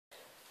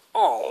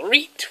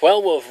Alright,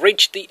 well, we've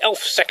reached the elf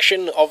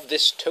section of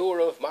this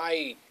tour of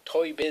my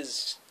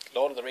toy-biz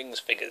Lord of the Rings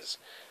figures.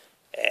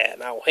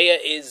 Now here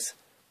is,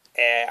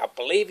 I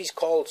believe he's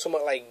called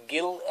something like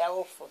Gil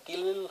Elf, or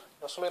Gil,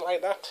 or something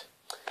like that.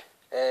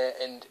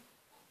 And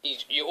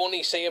you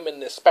only see him in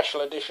the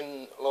special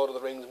edition Lord of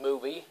the Rings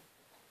movie.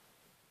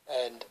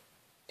 And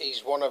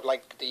he's one of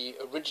like the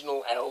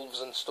original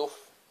elves and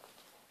stuff.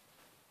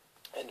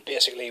 And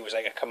basically he was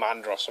like a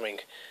commander or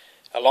something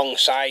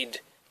alongside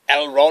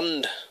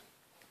Elrond,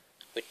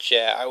 which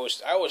I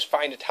always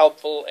find it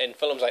helpful in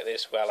films like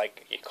this where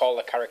like you call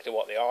the character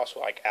what they are. So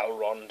like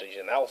Elrond is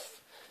an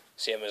elf,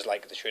 same as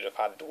like they should have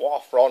had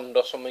Dwarf Rond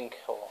or something,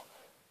 or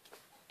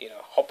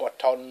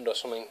Hobbiton or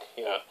something.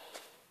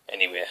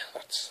 Anyway,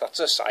 that's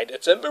a side.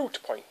 It's a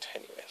moot point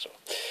anyway. So,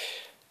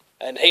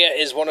 and here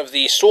is one of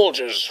the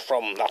soldiers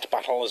from that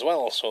battle as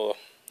well. So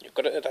you've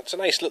got that's a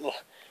nice little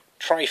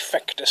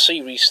trifecta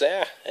series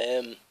there.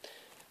 So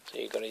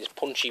you've got his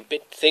punchy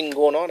bit thing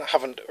going on. I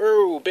haven't.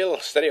 Oh, Bill,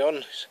 steady on.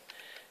 He's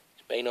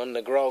been on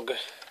the grog.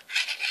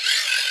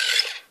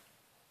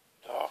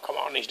 Oh, come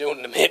on, he's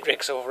doing the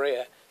Matrix over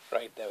here.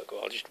 Right, there we go.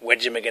 I'll just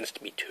wedge him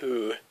against me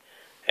too.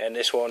 And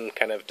this one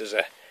kind of does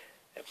a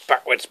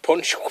backwards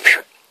punch.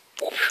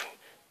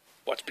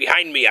 What's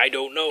behind me? I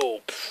don't know.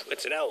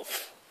 It's an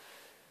elf.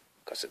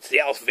 Because it's the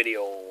elf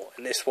video.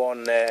 And this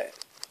one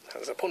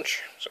has a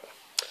punch.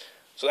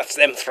 So that's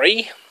them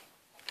three.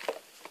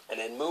 And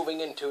then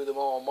moving into the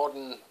more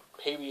modern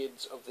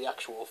periods of the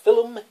actual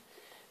film,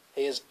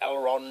 here's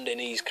Elrond in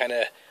his kind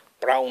of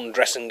brown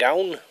dressing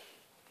gown.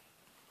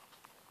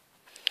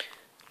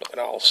 Looking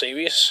all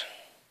serious.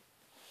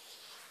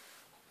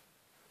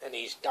 And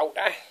his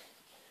daughter.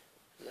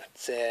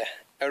 That's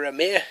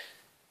Eramir.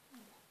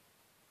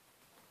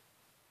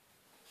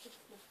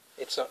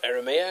 It's not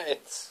Eramir,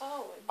 it's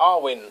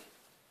Arwen.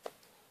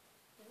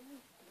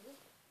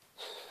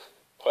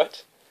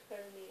 What?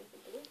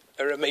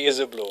 Eramir is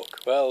a bloke.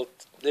 Well,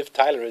 Liv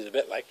Tyler is a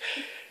bit like.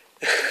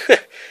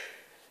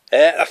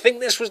 I think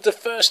this was the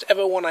first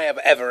ever one I have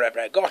ever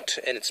got,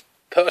 and it's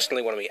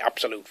personally one of my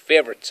absolute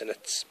favourites. And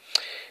it's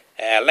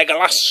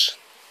Legolas,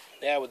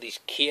 yeah, with his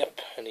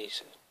cape, and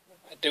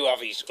I do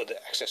have his other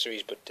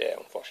accessories, but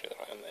unfortunately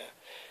they're not in there.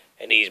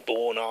 And his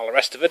bow and all the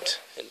rest of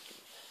it, and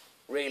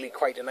really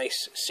quite a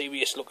nice,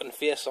 serious-looking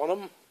face on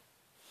him.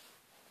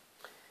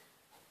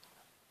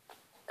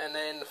 And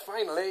then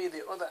finally,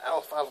 the other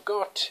elf I've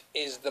got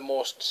is the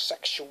most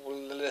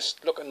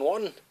sexualist looking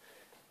one.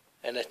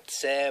 And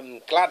it's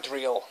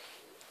Gladriel.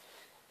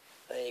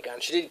 There you go.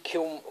 And she did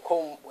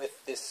come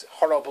with this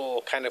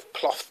horrible kind of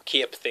cloth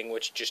cape thing,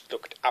 which just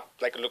looked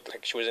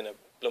like she was in a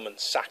blooming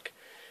sack.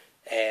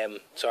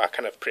 So I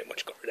kind of pretty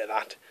much got rid of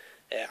that.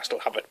 I still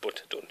have it,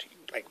 but don't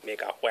like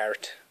make her wear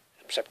it,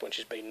 except when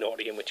she's being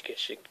naughty, in which case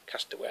she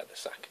has to wear the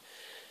sack.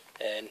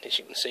 And as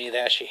you can see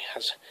there, she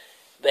has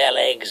bare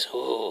legs.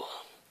 Ooh.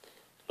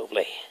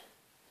 Lovely.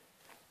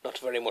 Not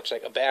very much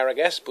like a bear, I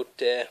guess, but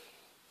I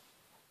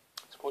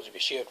suppose if you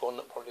shaved one,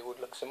 that probably would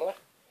look similar.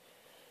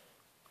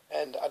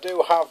 And I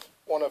do have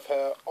one of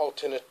her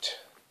alternate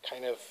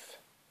kind of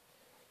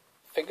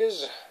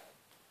figures.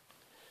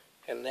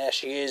 And there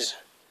she is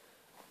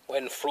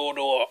when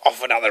Frodo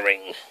offered her the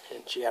ring.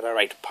 And she had a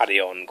right paddy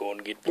on, go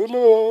and get,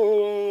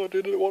 I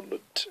didn't want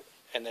it.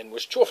 And then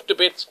was chuffed to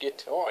bits,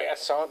 get, oh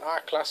yes, aren't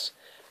our class.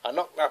 I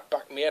knocked that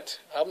back, mate.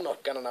 I'm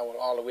not going now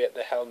all the way at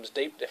the Helm's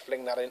Deep to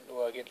fling that into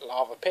a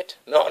lava pit.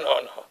 No.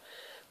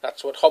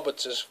 That's what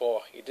hobbits is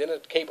for. You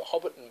didn't keep a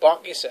hobbit and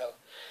bark yourself.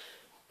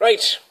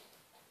 Right.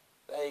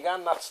 There you go.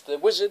 And that's the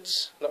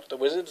wizards. Not the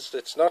wizards.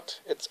 It's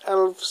not. It's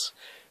elves.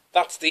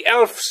 That's the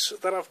elves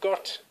that I've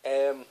got.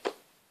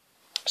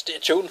 Stay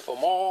tuned for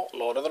more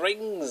Lord of the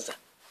Rings.